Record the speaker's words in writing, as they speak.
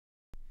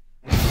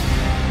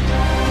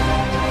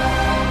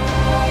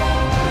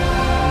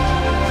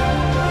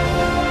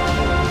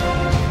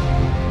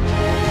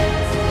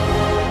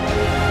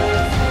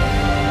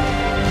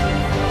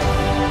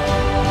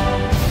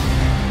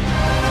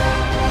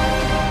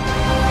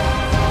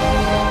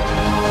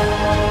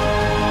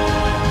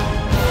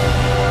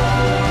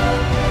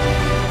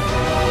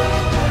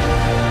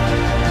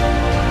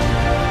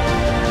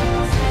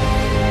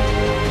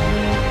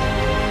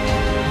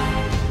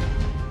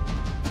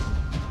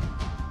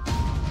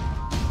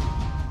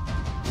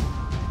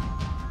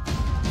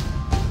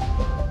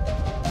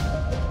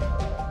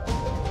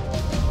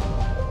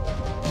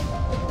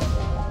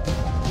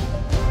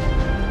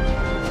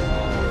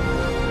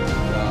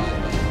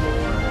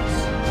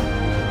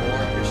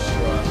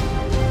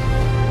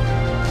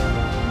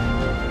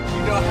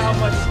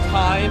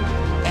time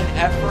and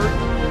effort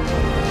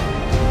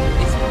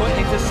is put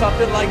into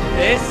something like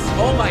this?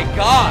 Oh my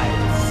god!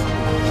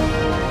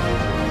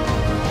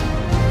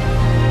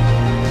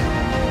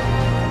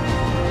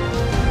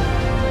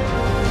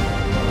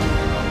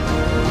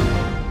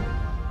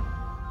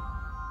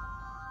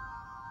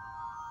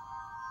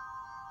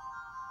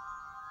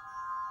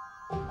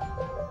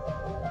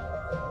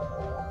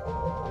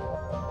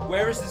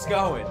 Where is this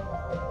going?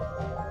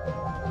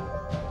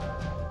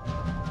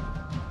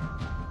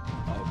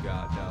 Oh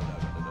god, no.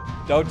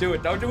 Don't do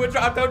it, drop,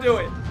 don't do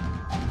it!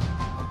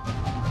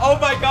 Oh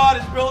my god,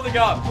 it's building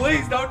up!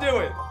 Please, don't do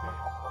it!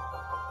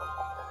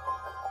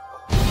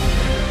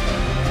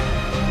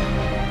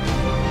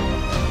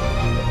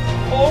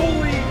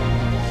 Holy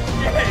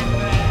shit, man!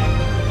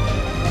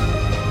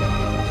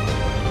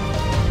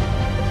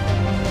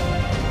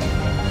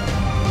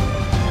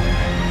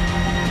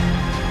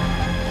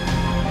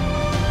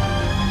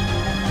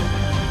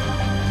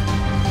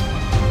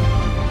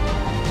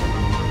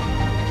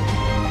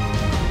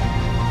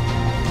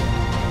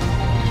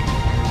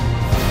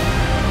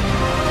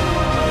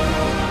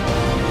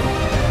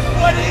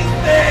 What is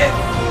this?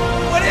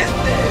 What is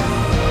this?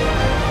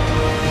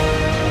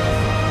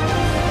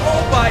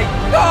 Oh my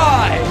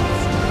god!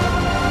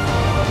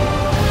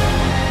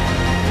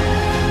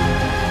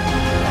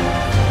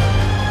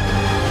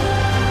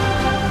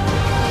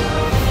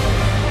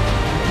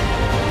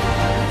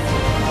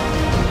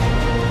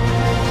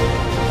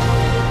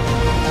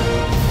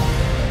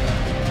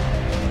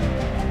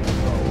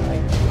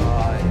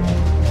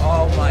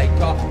 Oh my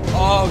god.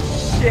 Oh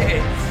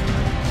shit.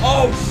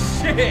 Oh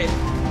shit.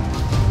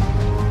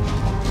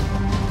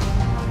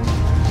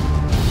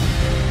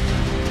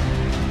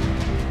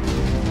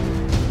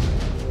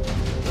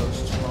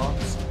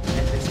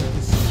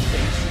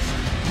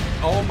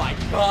 Oh my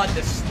god,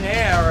 the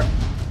snare!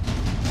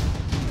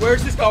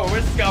 Where's this going?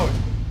 Where's this going?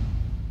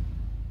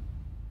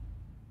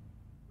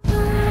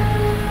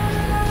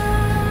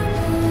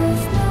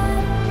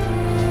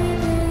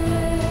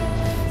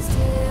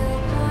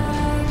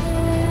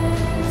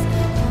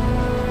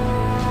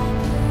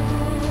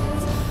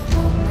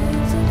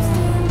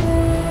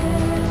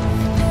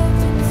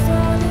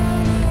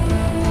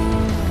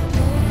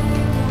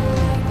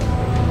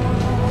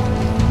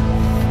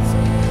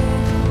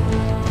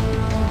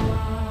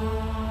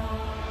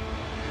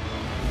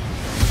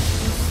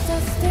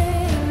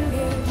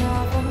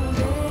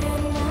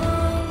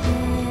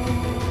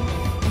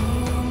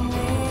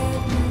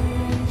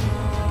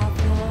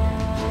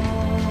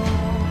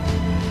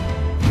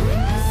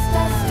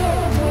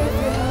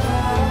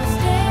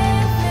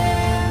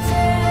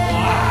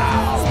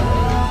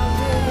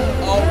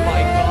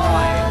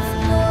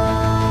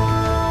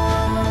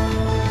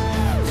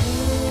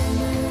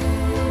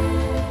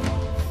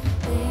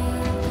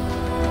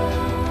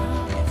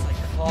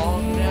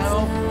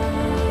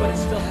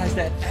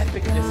 That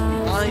epicness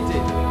behind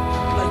it,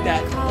 like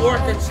that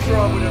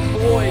orchestra with a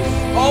voice.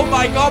 Oh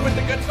my god, with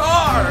the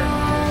guitar!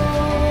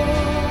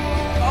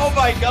 Oh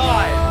my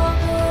god!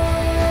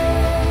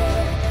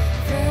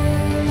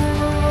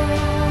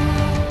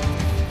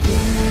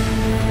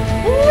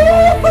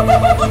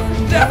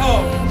 No!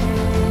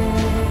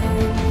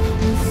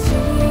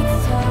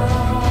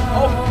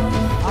 Oh,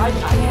 I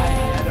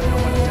don't know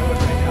what I'm doing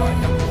right now. I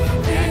don't know what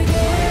I'm reacting to.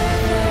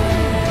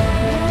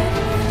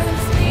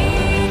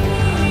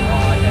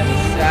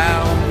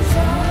 Sounds,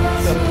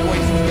 the voice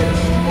is getting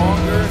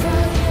stronger,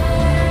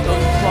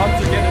 those drums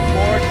are getting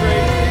more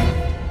crazy.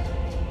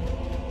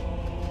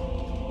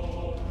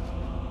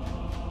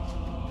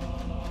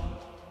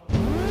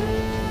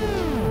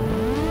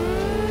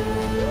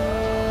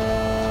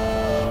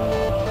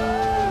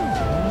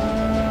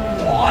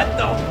 What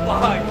the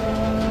fuck?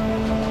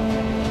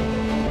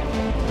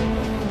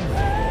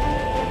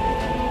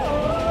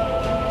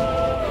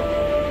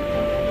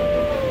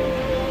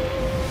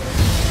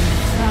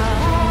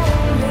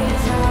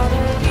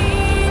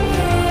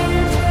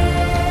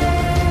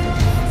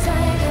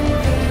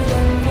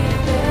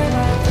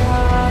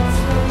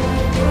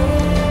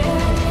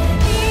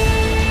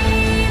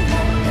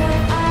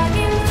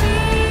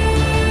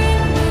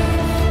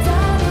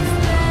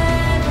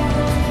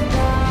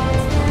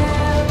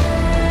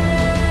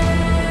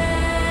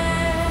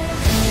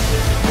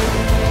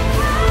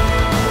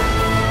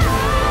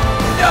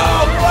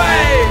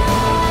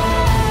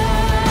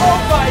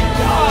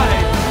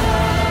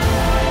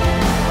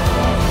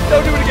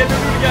 Don't do it again, don't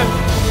do it again.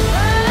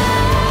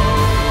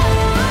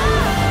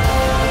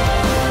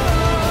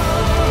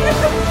 Get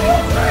some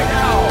chills right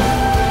now.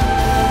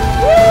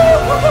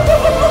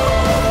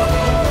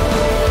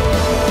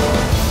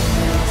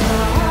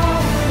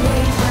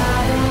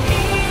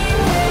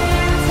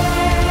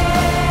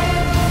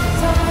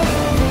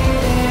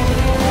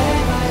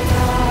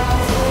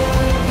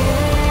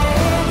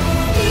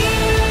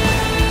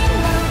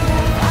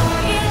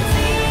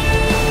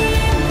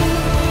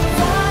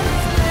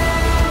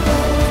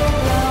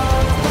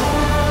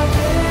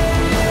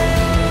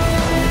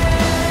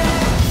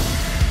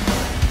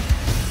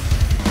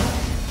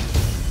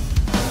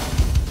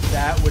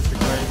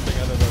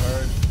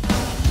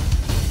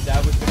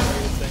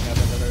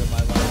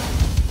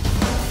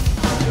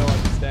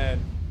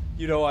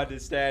 don't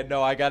understand.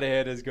 No, I gotta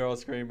hear this girl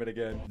screaming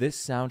again.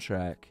 This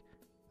soundtrack,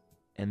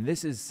 and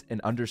this is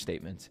an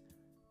understatement,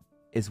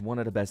 is one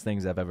of the best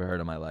things I've ever heard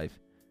in my life.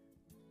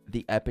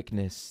 The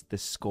epicness, the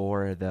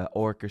score, the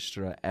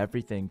orchestra,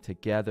 everything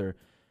together.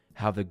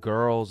 How the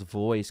girl's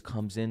voice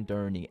comes in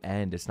during the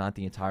end. It's not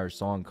the entire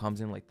song. Comes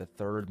in like the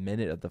 3rd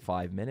minute of the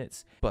 5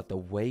 minutes. But the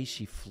way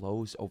she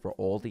flows over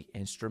all the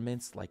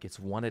instruments, like it's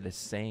one of the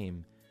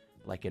same.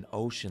 Like an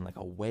ocean, like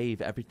a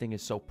wave. Everything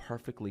is so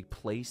perfectly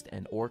placed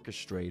and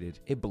orchestrated.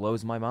 It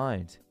blows my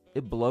mind.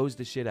 It blows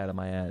the shit out of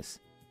my ass.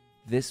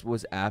 This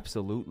was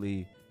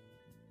absolutely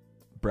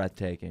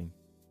breathtaking.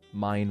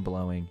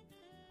 Mind-blowing.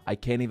 I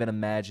can't even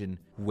imagine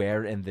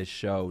where in this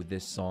show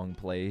this song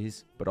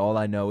plays, but all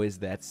I know is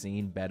that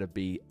scene better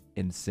be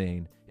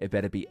insane. It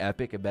better be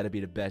epic. It better be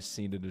the best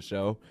scene in the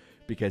show,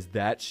 because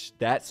that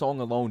song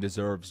alone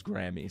deserves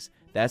Grammys.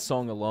 That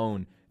song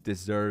alone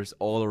deserves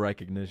all the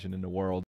recognition in the world.